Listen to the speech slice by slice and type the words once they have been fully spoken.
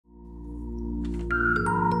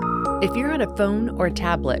If you're on a phone or a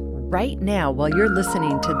tablet right now while you're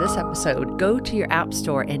listening to this episode, go to your app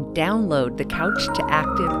store and download the Couch to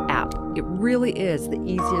Active app. It really is the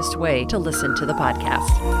easiest way to listen to the podcast.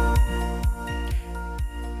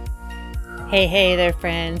 Hey there,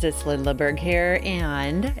 friends. It's Lynn Lindberg here.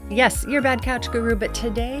 And yes, you're a bad couch guru, but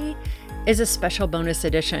today is a special bonus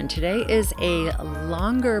edition. Today is a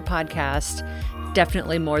longer podcast,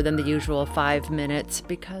 definitely more than the usual 5 minutes,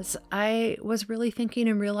 because I was really thinking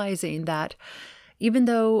and realizing that even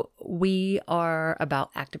though we are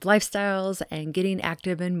about active lifestyles and getting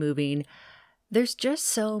active and moving, there's just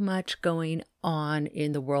so much going on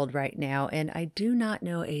in the world right now. And I do not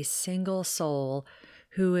know a single soul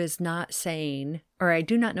who is not saying, or I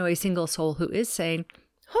do not know a single soul who is saying,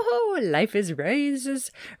 oh, life is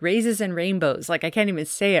roses and rainbows. Like, I can't even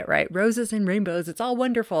say it right. Roses and rainbows. It's all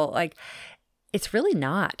wonderful. Like, it's really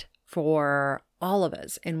not for all of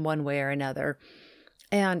us in one way or another.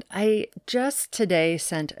 And I just today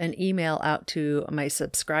sent an email out to my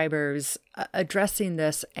subscribers addressing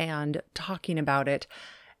this and talking about it.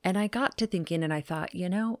 And I got to thinking and I thought,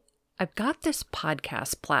 I've got this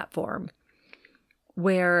podcast platform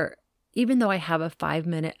where even though I have a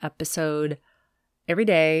 5-minute episode every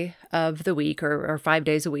day of the week or 5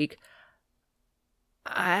 days a week,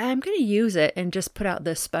 I'm going to use it and just put out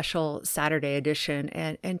this special Saturday edition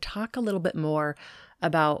and talk a little bit more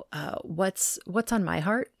about what's on my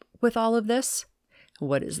heart with all of this.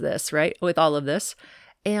 What is this, right? With all of this,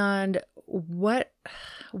 and what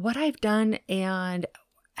I've done and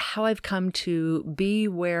how I've come to be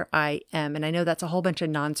where I am. And I know that's a whole bunch of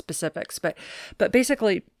non-specifics, but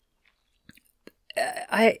basically,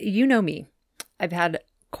 you know me. I've had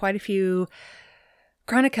quite a few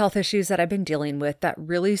chronic health issues that I've been dealing with that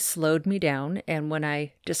really slowed me down. And when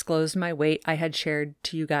I disclosed my weight, I had shared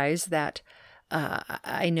to you guys that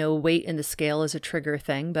I know weight in the scale is a trigger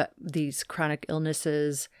thing, but these chronic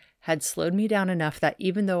illnesses had slowed me down enough that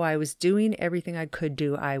even though I was doing everything I could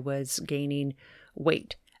do, I was gaining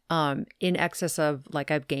weight in excess of,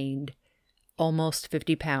 like, I've gained almost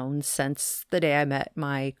 50 pounds since the day I met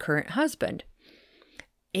my current husband.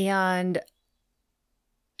 And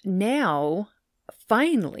now,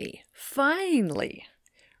 finally,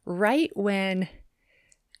 right when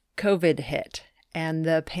COVID hit and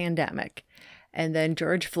the pandemic and then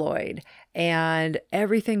George Floyd and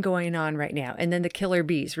everything going on right now, and then the killer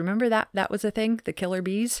bees. Remember that was a thing? The killer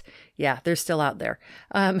bees? Yeah, they're still out there.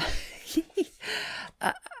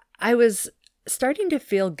 I was starting to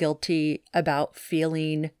feel guilty about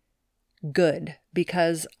feeling good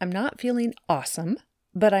because I'm not feeling awesome,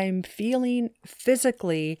 but I'm feeling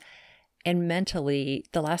physically and mentally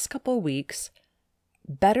the last couple of weeks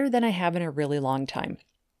better than I have in a really long time.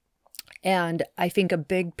 And I think a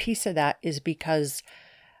big piece of that is because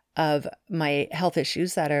of my health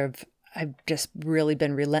issues that I've just really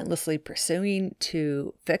been relentlessly pursuing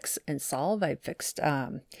to fix and solve. I've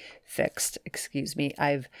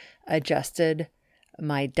I've adjusted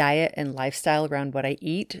my diet and lifestyle around what I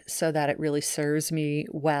eat so that it really serves me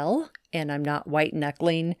well and I'm not white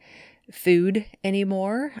knuckling food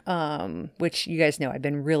anymore, which you guys know I've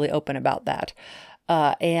been really open about that.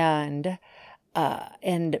 And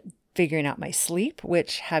figuring out my sleep,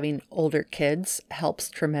 which having older kids helps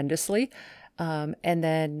tremendously.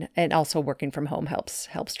 And also working from home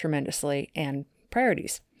helps tremendously, and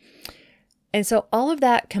priorities. And so all of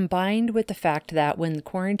that combined with the fact that when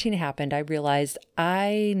quarantine happened, I realized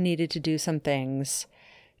I needed to do some things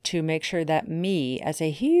to make sure that me, as a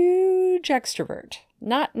huge extrovert,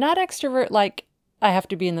 not extrovert like I have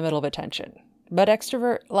to be in the middle of attention, but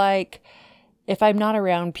extrovert like if I'm not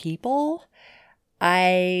around people,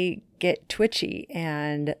 I get twitchy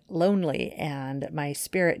and lonely and my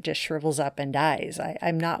spirit just shrivels up and dies.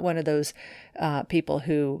 I'm not one of those people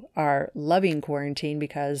who are loving quarantine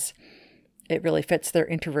because it really fits their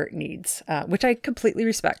introvert needs, which I completely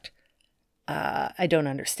respect. I don't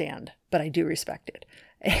understand, but I do respect it.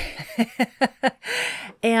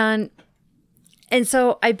 And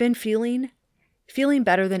so I've been feeling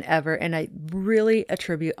better than ever. And I really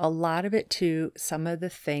attribute a lot of it to some of the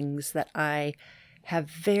things that I have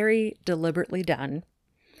very deliberately done,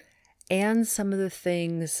 and some of the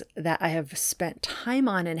things that I have spent time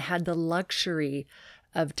on and had the luxury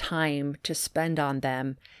of time to spend on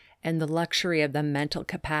them, and the luxury of the mental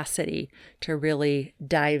capacity to really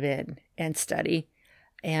dive in and study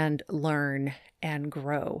and learn and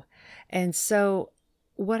grow. And so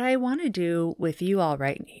what I want to do with you all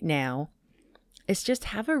right now is just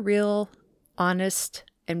have a real honest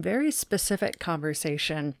and very specific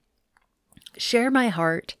conversation, share my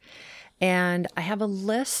heart, and I have a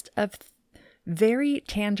list of very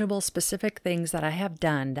tangible, specific things that I have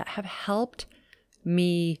done that have helped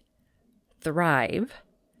me thrive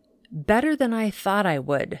better than I thought I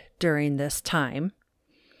would during this time.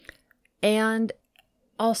 And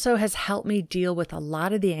also has helped me deal with a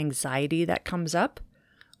lot of the anxiety that comes up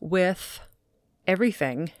with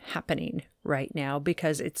everything happening right now,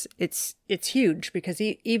 because it's huge, because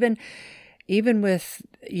even with,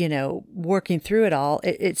 working through it all,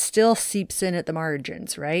 it still seeps in at the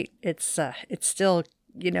margins, right? It's still,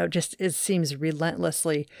 it seems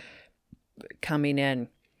relentlessly coming in.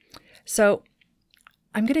 So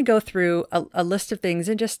I'm going to go through a list of things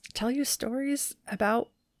and just tell you stories about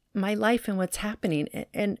my life and what's happening.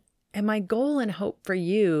 And my goal and hope for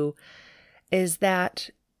you is that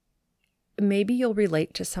maybe you'll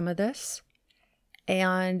relate to some of this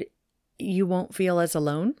and you won't feel as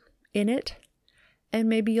alone in it. And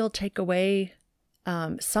maybe you'll take away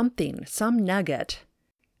some nugget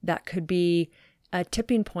that could be a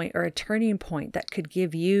tipping point or a turning point that could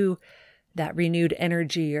give you that renewed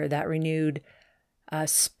energy or that renewed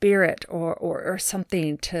spirit or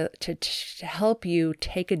something to help you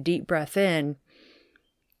take a deep breath in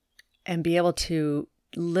and be able to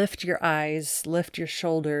lift your eyes, lift your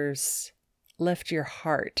shoulders, lift your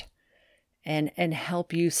heart, and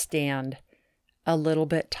help you stand a little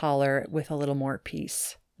bit taller with a little more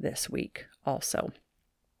peace this week also.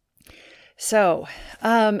 So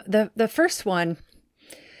the first one,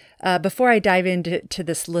 before I dive into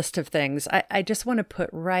this list of things, I just want to put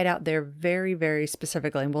right out there very, very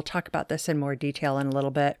specifically, and we'll talk about this in more detail in a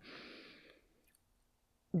little bit.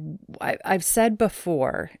 I've said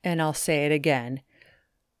before, and I'll say it again,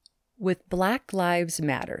 with Black Lives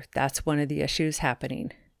Matter, that's one of the issues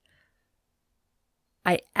happening.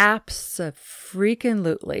 I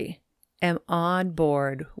abso-freaking-lutely am on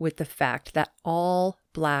board with the fact that all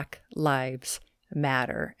Black lives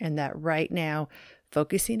matter, and that right now,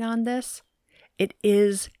 focusing on this, it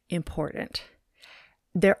is important.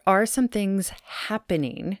 There are some things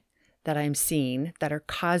happening that I'm seeing that are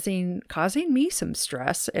causing me some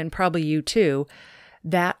stress, and probably you too,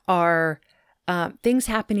 that are things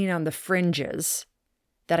happening on the fringes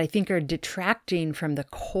that I think are detracting from the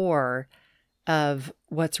core of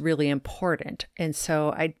what's really important. And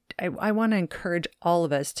so I want to encourage all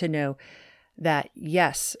of us to know that,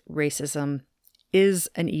 yes, racism is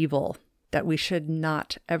an evil that we should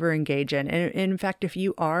not ever engage in. And in fact, if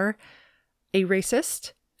you are a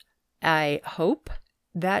racist, I hope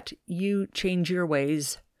that you change your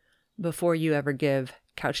ways before you ever give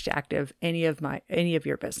Couch to Active any of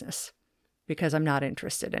your business, because I'm not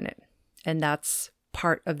interested in it. And that's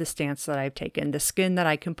part of the stance that I've taken. The skin that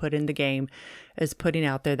I can put in the game is putting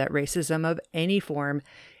out there that racism of any form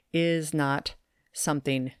is not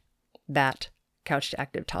something that Couch to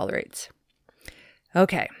Active tolerates.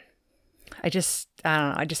 Okay. I don't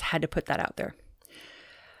know. I just had to put that out there.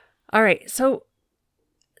 All right. So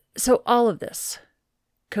all of this,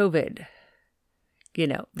 COVID,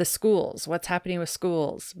 the schools, what's happening with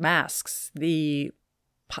schools, masks,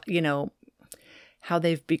 how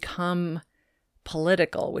they've become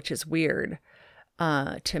political, which is weird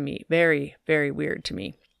to me. Very, very weird to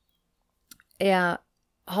me.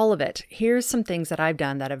 All of it. Here's some things that I've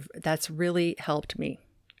done that's really helped me.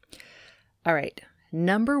 All right.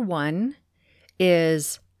 Number one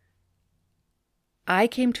is I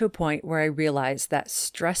came to a point where I realized that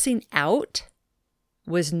stressing out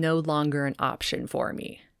was no longer an option for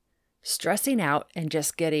me. Stressing out and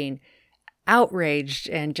just getting outraged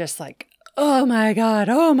and just like, oh my God,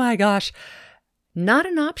 oh my gosh, not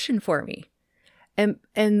an option for me. And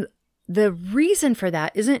the reason for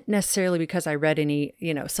that isn't necessarily because I read any,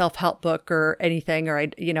 self-help book or anything, or I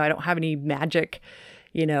don't have any magic,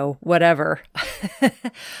 whatever.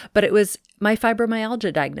 But it was my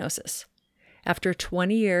fibromyalgia diagnosis. After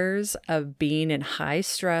 20 years of being in high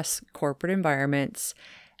stress corporate environments,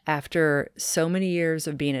 after so many years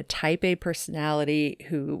of being a type A personality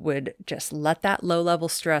who would just let that low level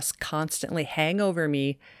stress constantly hang over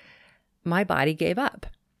me, my body gave up.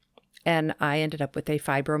 And I ended up with a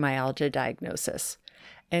fibromyalgia diagnosis.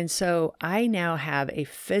 And so I now have a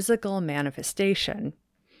physical manifestation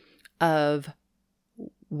of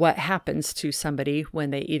what happens to somebody when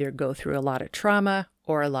they either go through a lot of trauma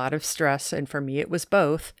or a lot of stress, and for me it was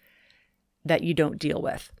both, that you don't deal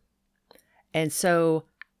with. And so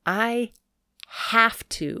I have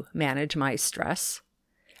to manage my stress.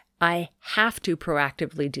 I have to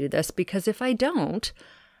proactively do this, because if I don't,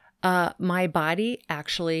 my body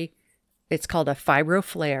actually, it's called a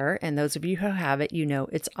fibroflare, and those of you who have it,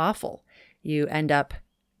 it's awful. You end up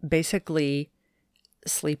basically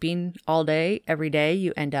sleeping all day, every day.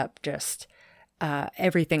 You end up just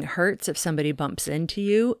Everything hurts if somebody bumps into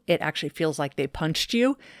you. It actually feels like they punched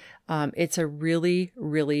you. It's a really,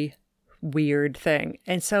 really weird thing.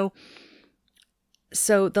 And so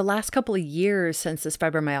the last couple of years since this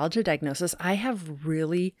fibromyalgia diagnosis, I have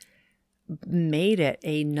really made it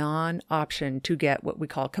a non-option to get what we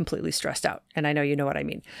call completely stressed out. And I know you know what I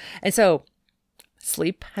mean. And so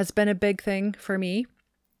sleep has been a big thing for me.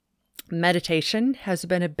 Meditation has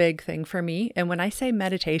been a big thing for me. And when I say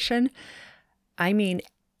meditation, I mean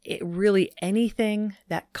it really anything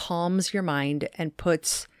that calms your mind and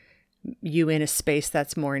puts you in a space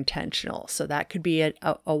that's more intentional. So that could be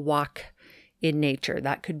a walk in nature.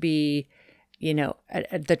 That could be,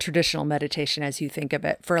 the traditional meditation as you think of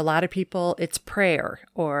it. For a lot of people, it's prayer,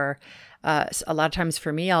 or a lot of times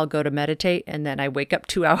for me, I'll go to meditate and then I wake up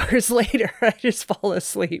 2 hours later. I just fall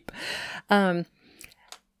asleep.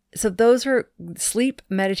 So those are sleep,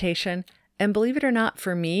 meditation, and believe it or not,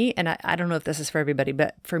 for me, and I don't know if this is for everybody,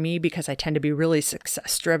 but for me, because I tend to be really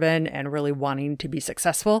success driven and really wanting to be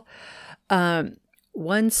successful,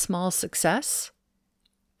 one small success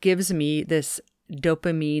gives me this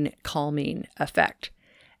dopamine calming effect.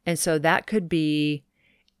 And so that could be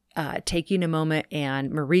taking a moment and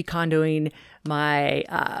Marie Kondoing my,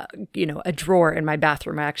 a drawer in my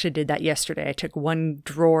bathroom. I actually did that yesterday. I took one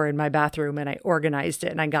drawer in my bathroom and I organized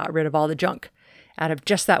it and I got rid of all the junk out of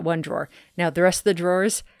just that one drawer. Now, the rest of the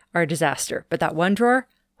drawers are a disaster, but that one drawer,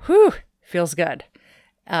 feels good.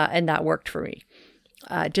 And that worked for me.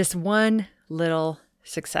 Just one little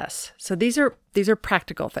success. So these are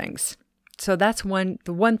practical things. So that's the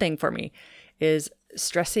one thing for me is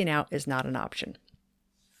stressing out is not an option.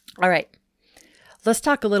 All right, let's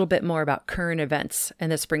talk a little bit more about current events.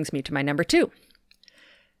 And this brings me to my number 2.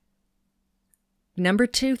 Number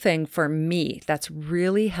 2 thing for me that's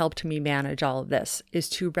really helped me manage all of this is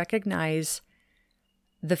to recognize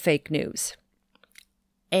the fake news.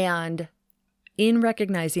 And in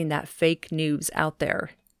recognizing that fake news out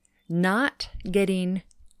there, not getting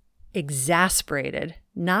exasperated,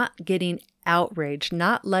 not getting outraged,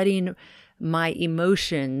 not letting my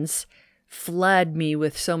emotions flood me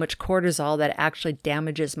with so much cortisol that it actually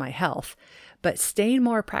damages my health, but staying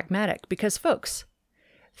more pragmatic. Because folks,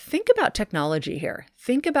 think about technology here.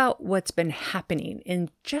 Think about what's been happening in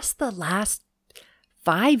just the last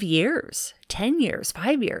 5 years, 10 years,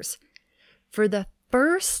 5 years. For the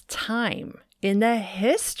first time in the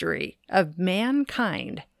history of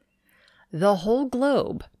mankind, the whole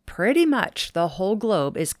globe, pretty much the whole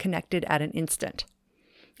globe, is connected at an instant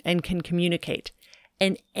and can communicate.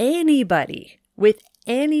 And anybody with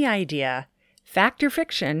any idea, fact or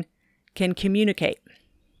fiction, can communicate.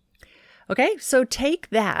 Okay, so take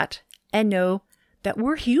that and know that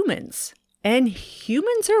we're humans, and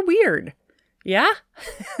humans are weird. Yeah?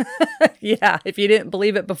 Yeah, if you didn't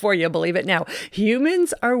believe it before, you'll believe it now.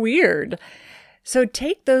 Humans are weird. So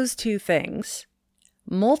take those two things,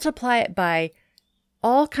 multiply it by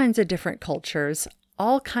all kinds of different cultures,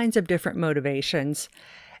 all kinds of different motivations,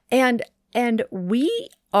 and we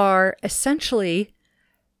are essentially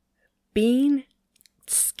being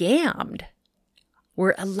scammed.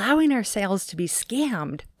 We're allowing ourselves to be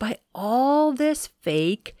scammed by all this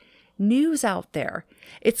fake news out there.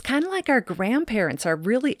 It's kind of like our grandparents, our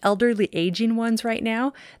really elderly aging ones right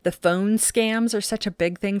now. The phone scams are such a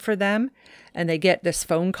big thing for them. And they get this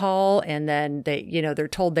phone call and then they're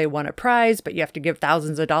told they won a prize, but you have to give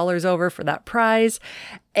thousands of dollars over for that prize.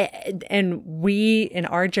 And we in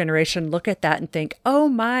our generation look at that and think, oh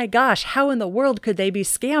my gosh, how in the world could they be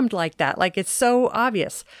scammed like that? Like, it's so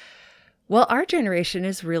obvious. Well, our generation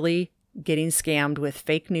is really getting scammed with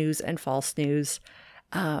fake news and false news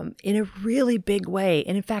in a really big way.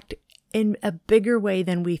 And in fact, in a bigger way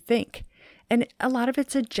than we think. And a lot of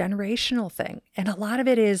it's a generational thing. And a lot of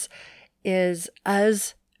it is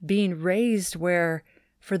us being raised where,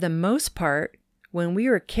 for the most part, when we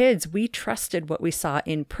were kids, we trusted what we saw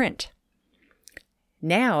in print.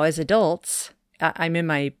 Now, as adults, I'm in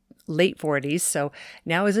my late 40s, so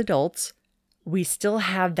now as adults, we still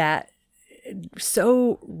have that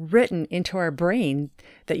so written into our brain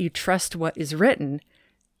that you trust what is written,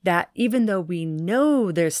 that even though we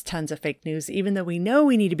know there's tons of fake news, even though we know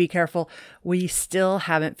we need to be careful, we still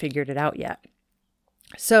haven't figured it out yet.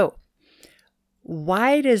 So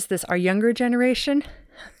why does this, our younger generation,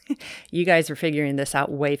 you guys are figuring this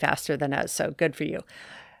out way faster than us, so good for you.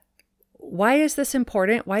 Why is this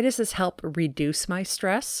important? Why does this help reduce my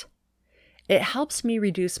stress? It helps me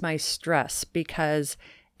reduce my stress because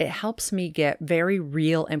it helps me get very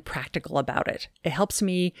real and practical about it. It helps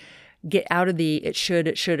me get out of the it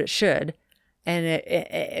should.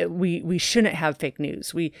 And we shouldn't have fake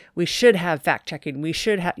news. We should have fact checking. We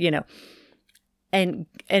should have, And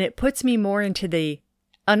it puts me more into the,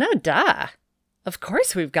 oh no, duh. Of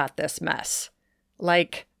course we've got this mess.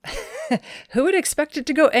 Like, who would expect it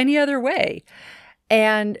to go any other way?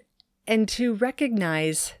 And to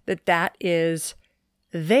recognize that that is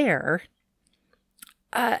there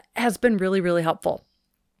has been really, really helpful.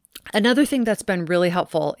 Another thing that's been really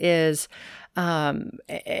helpful is, and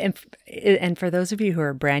for those of you who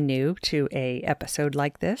are brand new to a episode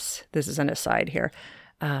like this is an aside here,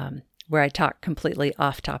 where I talk completely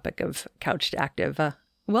off topic of Couch to Active.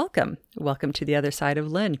 Welcome to the other side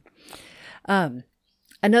of Lynn.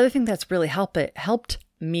 Another thing that's really helped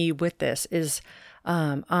me with this is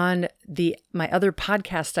on my other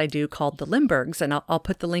podcast I do called The Lindberghs, and I'll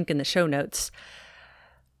put the link in the show notes.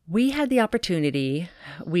 We had the opportunity,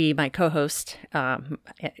 my co-host,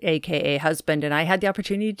 aka husband, and I had the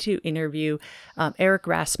opportunity to interview Eric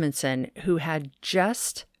Rasmussen, who had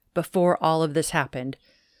just before all of this happened,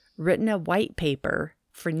 written a white paper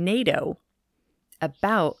for NATO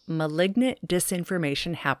about malignant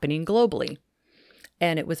disinformation happening globally.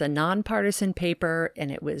 And it was a nonpartisan paper,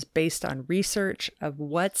 and it was based on research of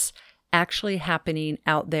what's actually happening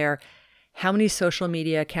out there. How many social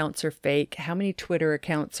media accounts are fake? How many Twitter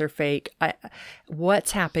accounts are fake?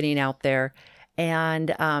 What's happening out there?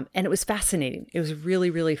 And it was fascinating. It was really,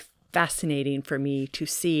 really fascinating for me to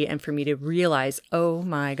see and for me to realize, oh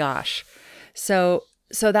my gosh. So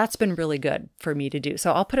that's been really good for me to do.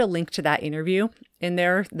 So I'll put a link to that interview in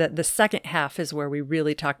there. The second half is where we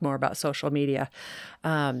really talk more about social media.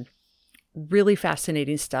 Really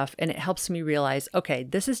fascinating stuff. And it helps me realize, okay,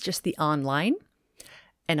 this is just the online.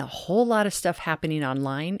 And a whole lot of stuff happening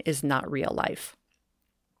online is not real life.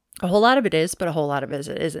 A whole lot of it is, but a whole lot of it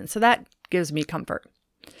isn't. So that gives me comfort.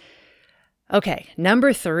 Okay,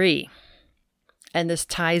 number 3. And this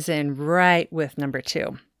ties in right with number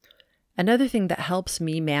 2. Another thing that helps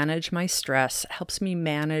me manage my stress, helps me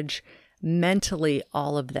manage mentally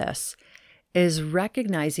all of this, is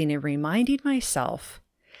recognizing and reminding myself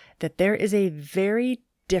that there is a very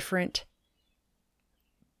different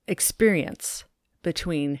experience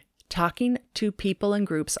between talking to people in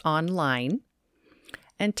groups online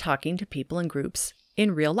and talking to people in groups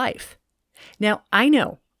in real life. Now, I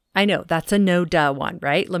know that's a no duh one,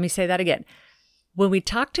 right? Let me say that again. When we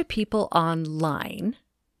talk to people online,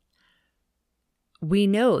 we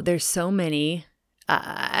know there's so many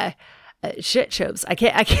shit shows. I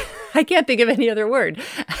can't think of any other word.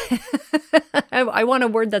 I want a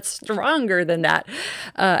word that's stronger than that.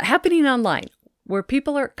 Happening online, where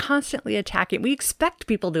people are constantly attacking. We expect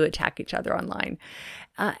people to attack each other online.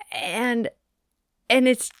 And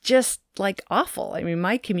it's just like awful. I mean,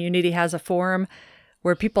 my community has a forum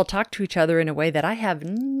where people talk to each other in a way that I have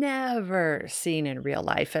never seen in real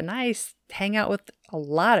life. And I hang out with a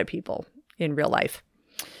lot of people in real life.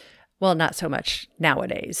 Well, not so much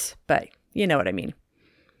nowadays, but you know what I mean.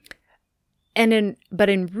 But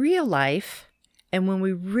in real life, and when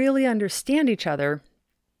we really understand each other,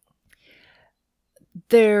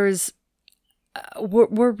 we're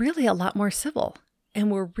really a lot more civil, and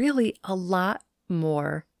we're really a lot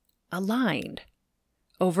more aligned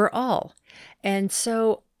overall. And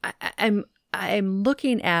so I'm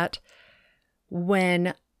looking at,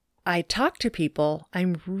 when I talk to people,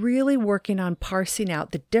 I'm really working on parsing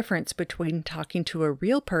out the difference between talking to a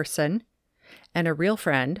real person and a real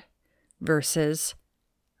friend versus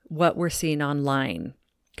what we're seeing online,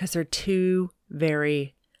 because they're two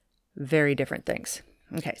very, very different things.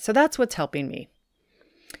 Okay, so that's what's helping me.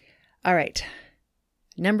 All right,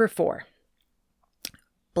 number 4,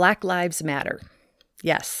 Black Lives Matter.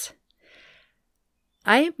 Yes,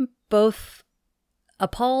 I am both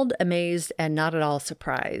appalled, amazed, and not at all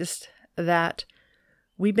surprised that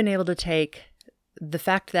we've been able to take the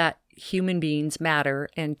fact that human beings matter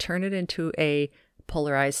and turn it into a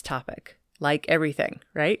polarized topic, like everything,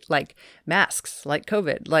 right? Like masks, like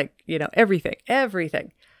COVID, like,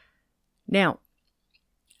 everything. Now,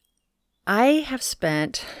 I have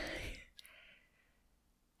spent,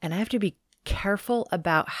 and I have to be careful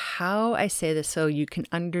about how I say this so you can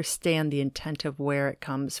understand the intent of where it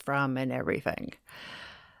comes from and everything.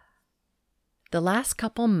 The last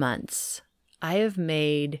couple months, I have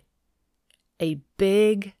made a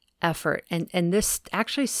big effort, and this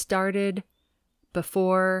actually started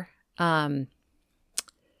before Floyd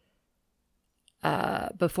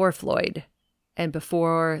and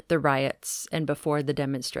before the riots and before the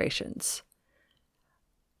demonstrations.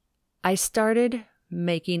 I started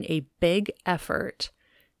making a big effort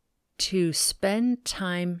to spend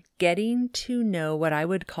time getting to know what I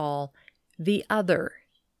would call the other,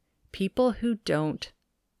 people who don't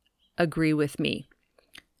agree with me.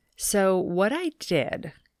 So what I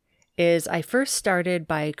did is I first started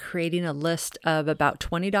by creating a list of about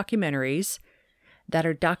 20 documentaries that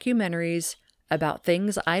are documentaries about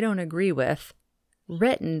things I don't agree with,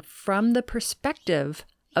 written from the perspective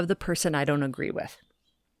of the person I don't agree with.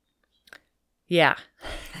 Yeah,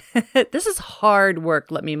 this is hard work,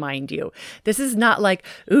 let me mind you. This is not like,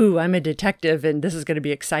 ooh, I'm a detective and this is going to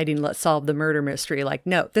be exciting. Let's solve the murder mystery. Like,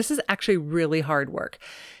 no, this is actually really hard work.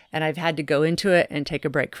 And I've had to go into it and take a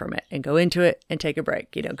break from it and go into it and take a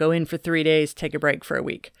break, go in for 3 days, take a break for a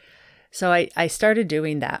week. So I started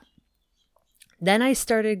doing that. Then I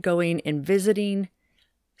started going and visiting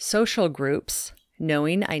social groups,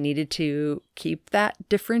 knowing I needed to keep that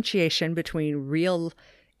differentiation between real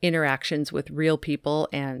interactions with real people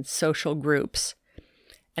and social groups.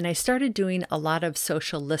 And I started doing a lot of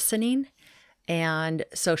social listening and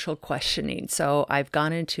social questioning. So I've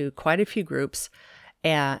gone into quite a few groups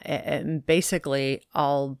and basically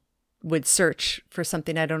would search for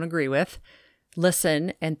something I don't agree with,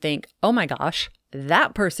 listen and think, oh my gosh,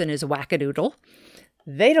 that person is wackadoodle.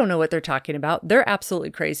 They don't know what they're talking about. They're absolutely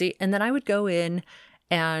crazy. And then I would go in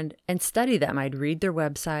and study them. I'd read their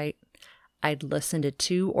website. I'd listen to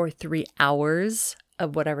 2 or 3 hours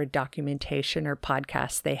of whatever documentation or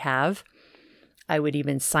podcast they have. I would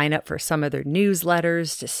even sign up for some of their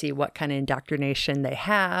newsletters to see what kind of indoctrination they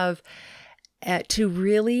have, to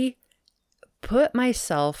really put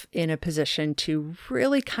myself in a position to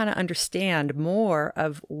really kind of understand more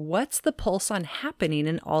of what's the pulse on happening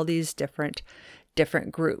in all these different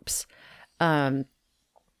groups.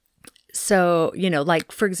 So,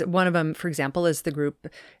 like one of them, for example, is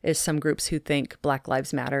some groups who think Black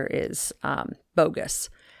Lives Matter is bogus.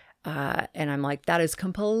 And I'm like, that is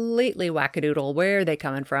completely wackadoodle. Where are they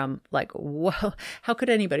coming from? Like, whoa, how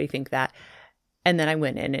could anybody think that? And then I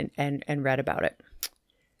went in and read about it.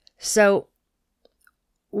 So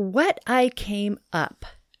what I came up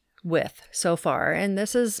with so far, and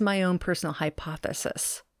this is my own personal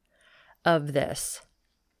hypothesis of this,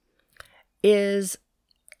 is,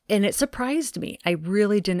 and it surprised me. I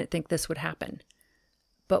really didn't think this would happen.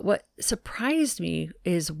 But what surprised me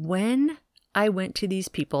is when I went to these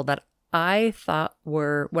people that I thought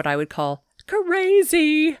were what I would call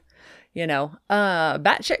crazy,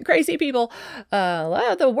 batshit crazy people.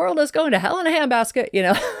 The world is going to hell in a handbasket,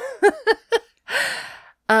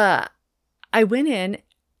 I went in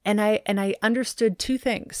and I understood 2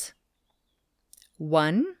 things.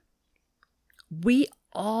 One, we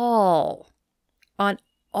all, on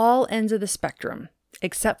all ends of the spectrum,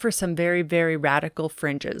 except for some very, very radical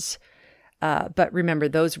fringes. But remember,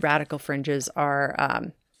 those radical fringes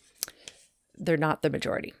are, they're not the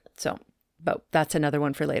majority. So, but that's another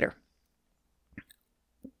one for later.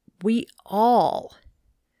 We all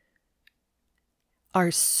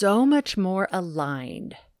are so much more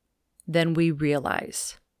aligned than we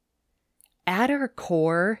realize. At our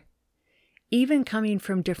core, even coming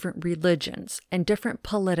from different religions and different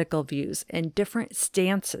political views and different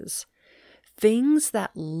stances, things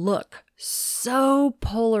that look so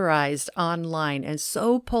polarized online and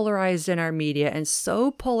so polarized in our media and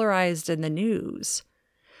so polarized in the news.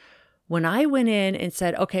 When I went in and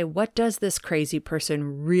said, okay, what does this crazy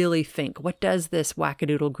person really think? What does this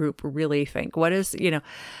wackadoodle group really think? What is,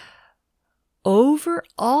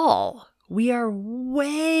 overall, we are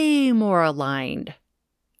way more aligned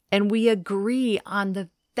and we agree on the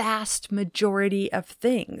vast majority of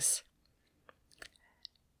things.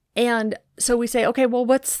 And so we say, okay, well,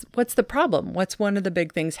 what's the problem? What's one of the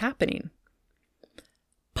big things happening?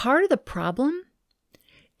 Part of the problem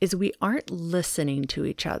is we aren't listening to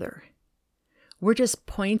each other. We're just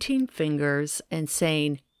pointing fingers and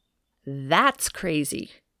saying, that's crazy.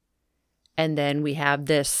 And then we have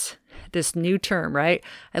this new term, right?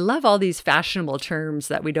 I love all these fashionable terms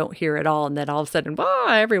that we don't hear at all. And then all of a sudden,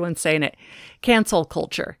 everyone's saying it. Cancel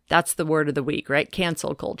culture. That's the word of the week, right?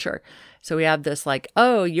 Cancel culture. So we have this like,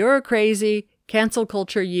 oh, you're crazy. Cancel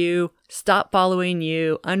culture you. Stop following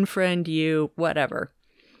you. Unfriend you. Whatever.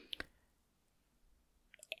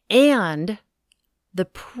 And the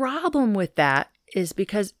problem with that is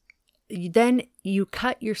because then you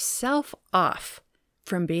cut yourself off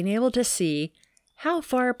from being able to see how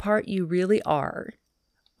far apart you really are,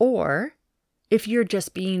 or if you're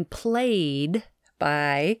just being played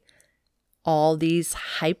by all these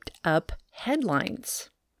hyped up headlines.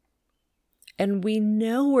 And we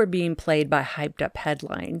know we're being played by hyped up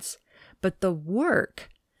headlines, but the work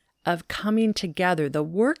of coming together, the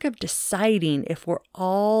work of deciding if we're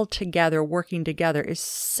all together, working together, is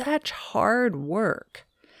such hard work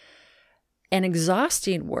and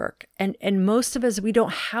exhausting work. And most of us, we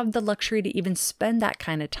don't have the luxury to even spend that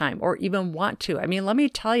kind of time or even want to. I mean, let me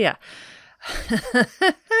tell you,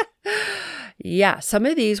 Yeah, some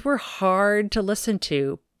of these were hard to listen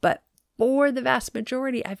to, but for the vast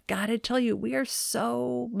majority, I've got to tell you, we are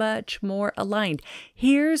so much more aligned.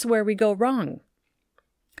 Here's where we go wrong.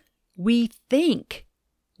 We think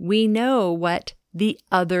we know what the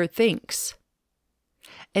other thinks.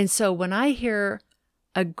 And so when I hear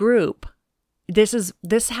a group,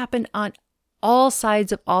 this happened on all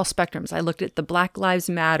sides of all spectrums. I looked at the Black Lives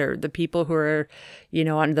Matter, the people who are,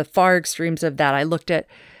 on the far extremes of that. I looked at,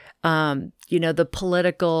 the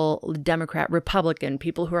political Democrat, Republican,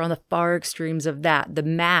 people who are on the far extremes of that, the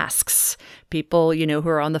masks, people, who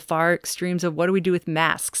are on the far extremes of what do we do with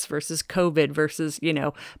masks versus COVID versus,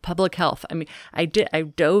 public health. I mean, I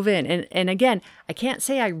dove in and again, I can't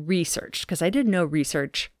say I researched because I did no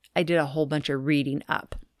research. I did a whole bunch of reading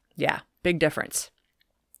up. Yeah, big difference.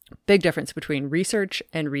 Big difference between research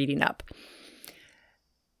and reading up.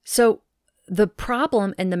 So the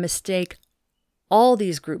problem and the mistake all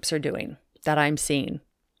these groups are doing that I'm seeing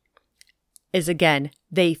is, again,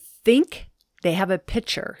 they think they have a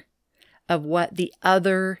picture of what the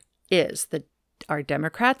other is. Our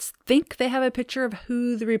Democrats think they have a picture of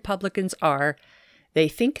who the Republicans are. They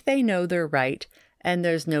think they know they're right, and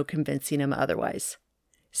there's no convincing them otherwise.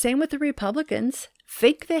 Same with the Republicans.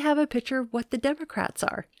 Think they have a picture of what the Democrats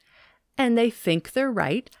are, and they think they're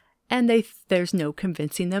right, and there's no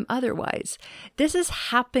convincing them otherwise. This is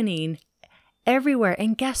happening everywhere.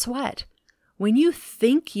 And guess what? When you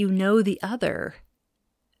think you know the other,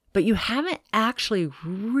 but you haven't actually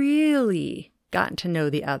really gotten to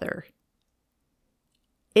know the other,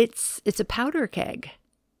 it's a powder keg.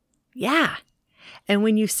 Yeah. And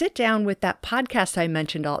when you sit down with that podcast I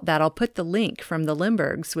mentioned, I'll put the link from the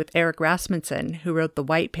Limburgs with Eric Rasmussen, who wrote the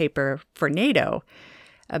white paper for NATO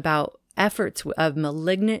about efforts of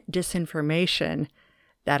malignant disinformation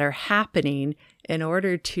that are happening in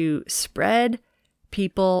order to spread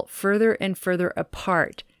people further and further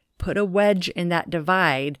apart, put a wedge in that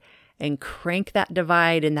divide and crank that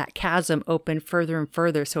divide and that chasm open further and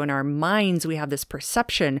further. So in our minds, we have this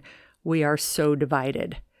perception we are so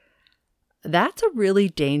divided. That's a really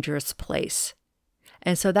dangerous place.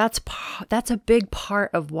 And so that's a big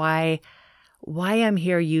part of why I'm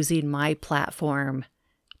here using my platform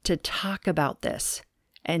to talk about this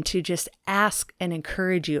and to just ask and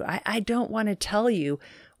encourage you. I don't want to tell you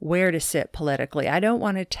where to sit politically. I don't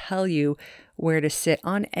want to tell you where to sit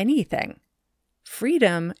on anything.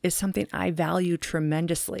 Freedom is something I value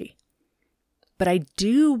tremendously. But I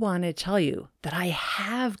do want to tell you that I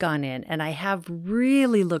have gone in and I have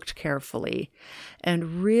really looked carefully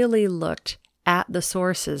and really looked at the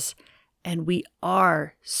sources, and we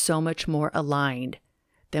are so much more aligned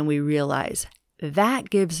than we realize. That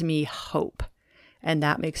gives me hope, and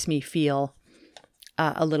that makes me feel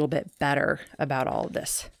a little bit better about all of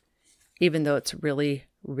this, even though it's really,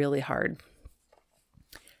 really hard.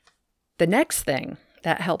 The next thing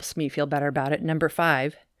that helps me feel better about it, number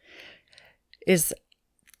 5, is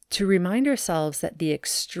to remind ourselves that the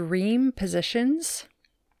extreme positions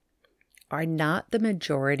are not the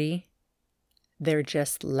majority, they're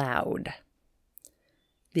just loud.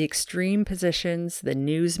 The extreme positions, the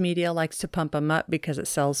news media likes to pump them up because it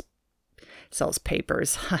sells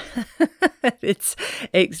papers.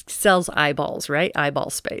 It sells eyeballs, right? Eyeball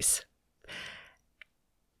space.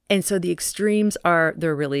 And so the extremes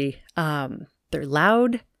they're really, they're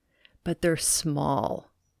loud, but they're small.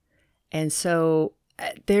 And so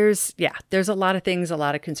there's a lot of things, a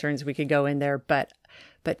lot of concerns we could go in there, but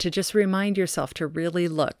to just remind yourself to really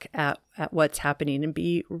look at what's happening and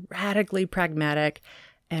be radically pragmatic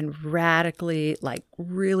and radically,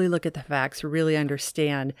 really look at the facts, really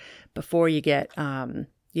understand before you get,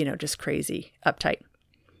 just crazy uptight.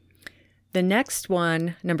 The next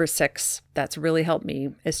one, number 6, that's really helped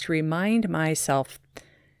me is to remind myself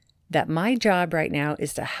that my job right now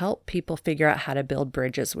is to help people figure out how to build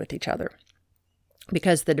bridges with each other.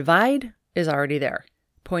 Because the divide is already there.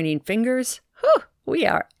 Pointing fingers, we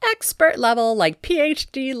are expert level, like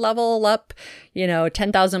PhD level up,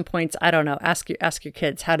 10,000 points. I don't know. Ask your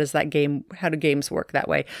kids, how do games work that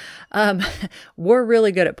way? We're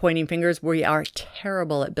really good at pointing fingers. We are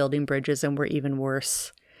terrible at building bridges, and we're even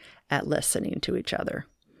worse at listening to each other.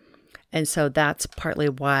 And so that's partly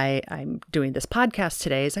why I'm doing this podcast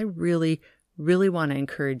today, is I really, really want to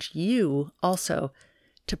encourage you also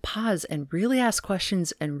to pause and really ask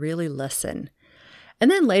questions and really listen. And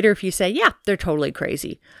then later, if you say, yeah, they're totally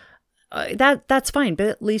crazy, that's fine. But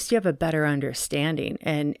at least you have a better understanding,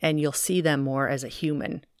 and you'll see them more as a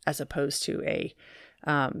human as opposed to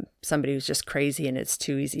somebody who's just crazy and it's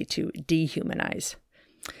too easy to dehumanize.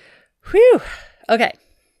 Whew. Okay.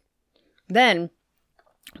 Then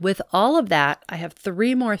With all of that, I have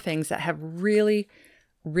 3 more things that have really,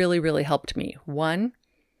 really, really helped me. One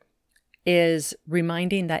is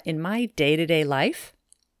reminding that in my day-to-day life,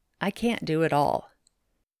 I can't do it all.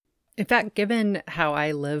 In fact, given how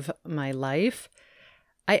I live my life,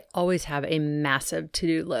 I always have a massive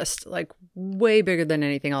to-do list, like way bigger than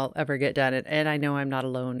anything I'll ever get done. And I know I'm not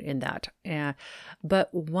alone in that.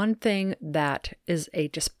 But one thing that is a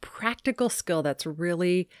just practical skill that's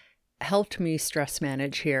really helped me stress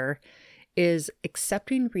manage here is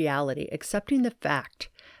accepting reality, accepting the fact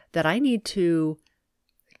that I need to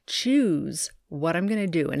choose what I'm going to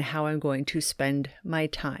do and how I'm going to spend my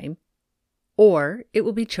time, or it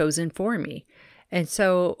will be chosen for me. And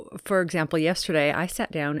so, for example, yesterday I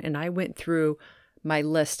sat down and I went through my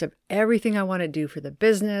list of everything I want to do for the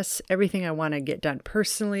business, everything I want to get done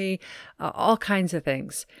personally, all kinds of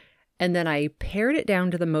things. And then I pared it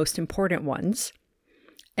down to the most important ones.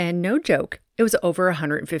 And no joke, it was over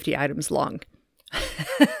 150 items long.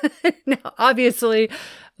 Now, obviously,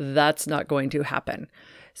 that's not going to happen.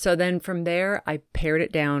 So then from there, I pared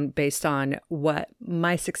it down based on what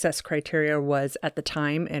my success criteria was at the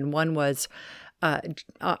time. And one was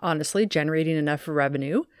honestly generating enough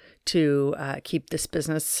revenue to keep this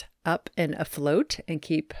business up and afloat and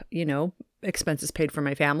keep, expenses paid for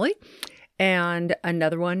my family. And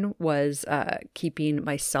another one was keeping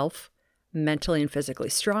myself mentally and physically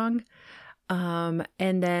strong. And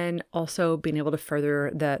then also being able to further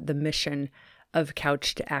the mission of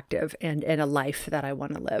Couch to Active and a life that I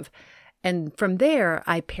want to live. And from there,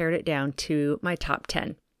 I pared it down to my top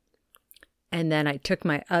 10. And then I took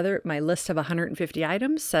my list of 150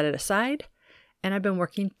 items, set it aside, and I've been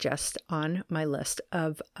working just on my list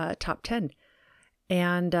of top 10.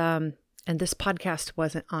 And this podcast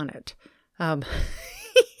wasn't on it.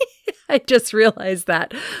 I just realized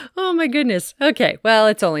that. Oh my goodness. Okay. Well,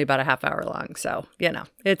 it's only about a half hour long. So,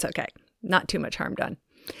 it's okay. Not too much harm done.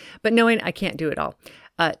 But knowing I can't do it all.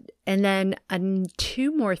 And then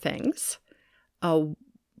 2 more things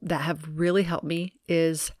that have really helped me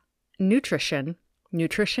is nutrition.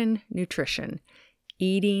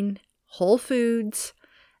 Eating whole foods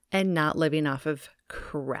and not living off of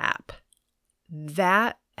crap.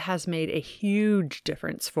 That has made a huge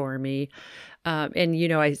difference for me.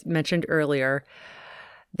 And, I mentioned earlier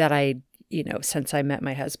that I, since I met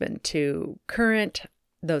my husband to current,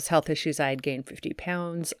 those health issues, I had gained 50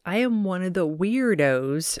 pounds. I am one of the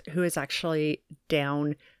weirdos who is actually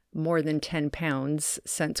down more than 10 pounds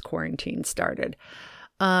since quarantine started.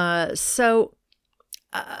 But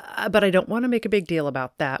I don't want to make a big deal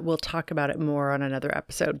about that. We'll talk about it more on another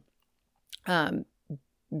episode.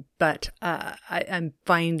 But I'm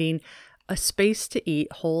finding a space to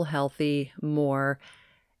eat whole, healthy more,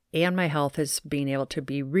 and my health is being able to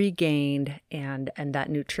be regained, and that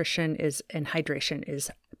nutrition and hydration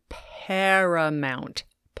is paramount.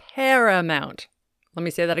 Paramount. Let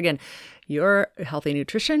me say that again. Your healthy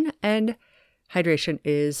nutrition and hydration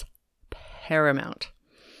is paramount.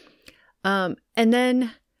 And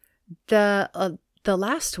then the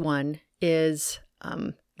last one is,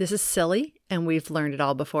 this is silly and we've learned it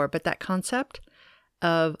all before, but that concept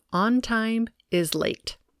of on time is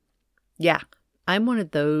late. Yeah, I'm one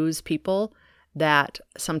of those people that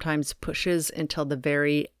sometimes pushes until the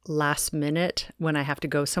very last minute when I have to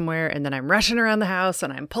go somewhere, and then I'm rushing around the house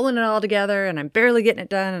and I'm pulling it all together and I'm barely getting it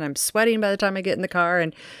done and I'm sweating by the time I get in the car.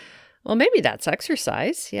 And well, maybe that's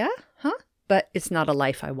exercise. Yeah. Huh? But it's not a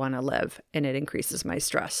life I want to live, and it increases my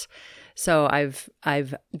stress. So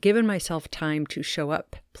I've given myself time to show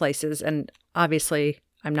up places, and obviously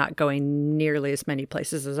I'm not going nearly as many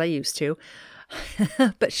places as I used to,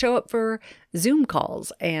 but show up for Zoom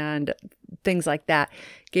calls and things like that,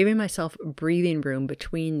 giving myself breathing room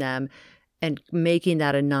between them and making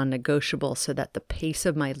that a non-negotiable so that the pace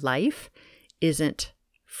of my life isn't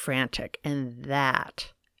frantic. And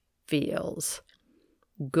that feels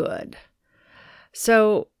good.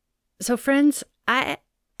 So friends, I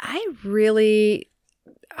really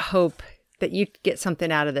hope that you get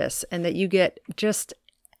something out of this, and that you get just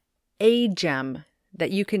a gem that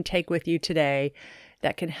you can take with you today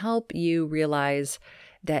that can help you realize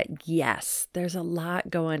that, yes, there's a lot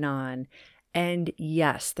going on. And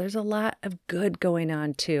yes, there's a lot of good going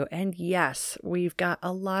on too. And yes, we've got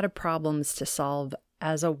a lot of problems to solve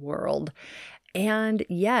as a world. And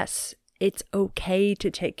yes, it's okay to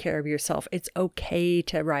take care of yourself. It's okay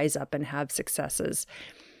to rise up and have successes.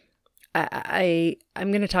 I'm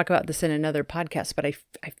going to talk about this in another podcast, but I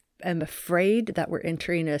am afraid that we're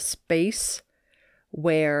entering a space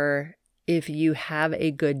where if you have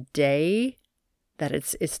a good day, that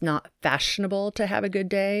it's not fashionable to have a good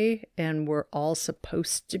day, and we're all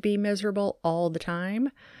supposed to be miserable all the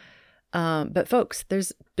time. But folks,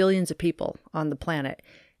 there's billions of people on the planet.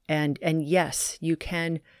 And yes, you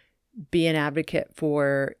can be an advocate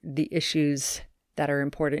for the issues that are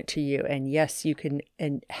important to you. And yes, you can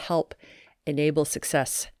help enable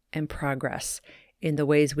success and progress in the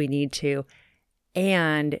ways we need to.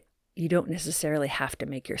 And you don't necessarily have to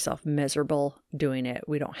make yourself miserable doing it.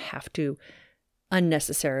 We don't have to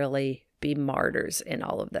unnecessarily be martyrs in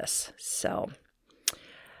all of this. So,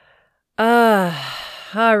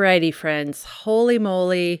 alrighty, friends. Holy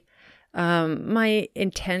moly. My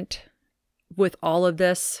intent with all of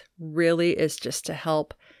this really is just to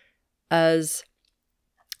help us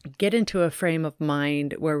get into a frame of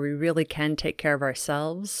mind where we really can take care of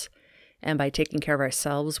ourselves. And by taking care of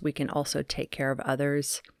ourselves, we can also take care of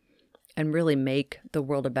others and really make the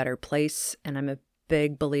world a better place. And I'm a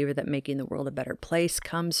big believer that making the world a better place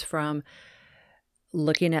comes from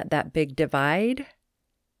looking at that big divide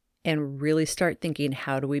and really start thinking,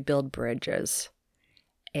 how do we build bridges?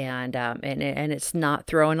 And it's not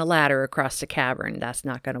throwing a ladder across the cavern. That's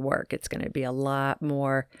not going to work. It's going to be a lot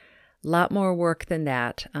more work than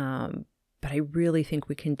that. But I really think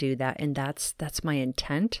we can do that. And that's my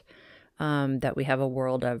intent, that we have a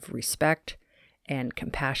world of respect and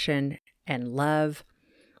compassion and love,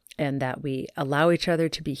 and that we allow each other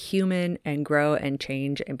to be human and grow and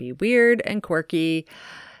change and be weird and quirky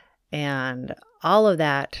and all of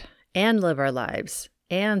that, and live our lives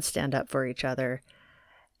and stand up for each other.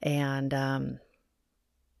 And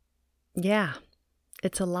yeah,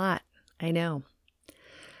 it's a lot. I know.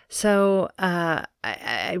 So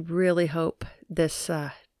I really hope this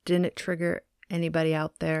didn't trigger anybody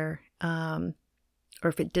out there. Or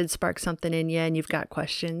if it did spark something in you and you've got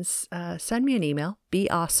questions, send me an email,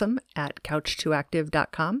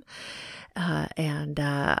 beawesome@couch2active.com. And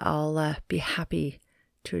I'll be happy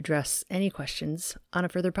to address any questions on a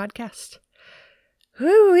further podcast.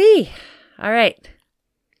 Woo-wee! All right.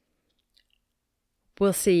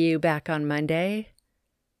 We'll see you back on Monday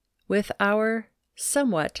with our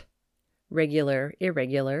somewhat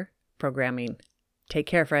irregular programming. Take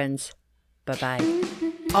care, friends. Bye-bye.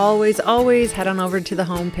 Always head on over to the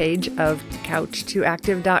homepage of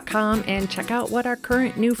couch2active.com and check out what our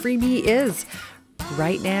current new freebie is.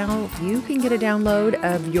 Right now, you can get a download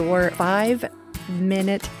of your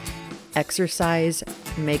 5-minute exercise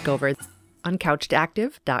makeover on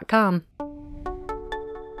couch2active.com.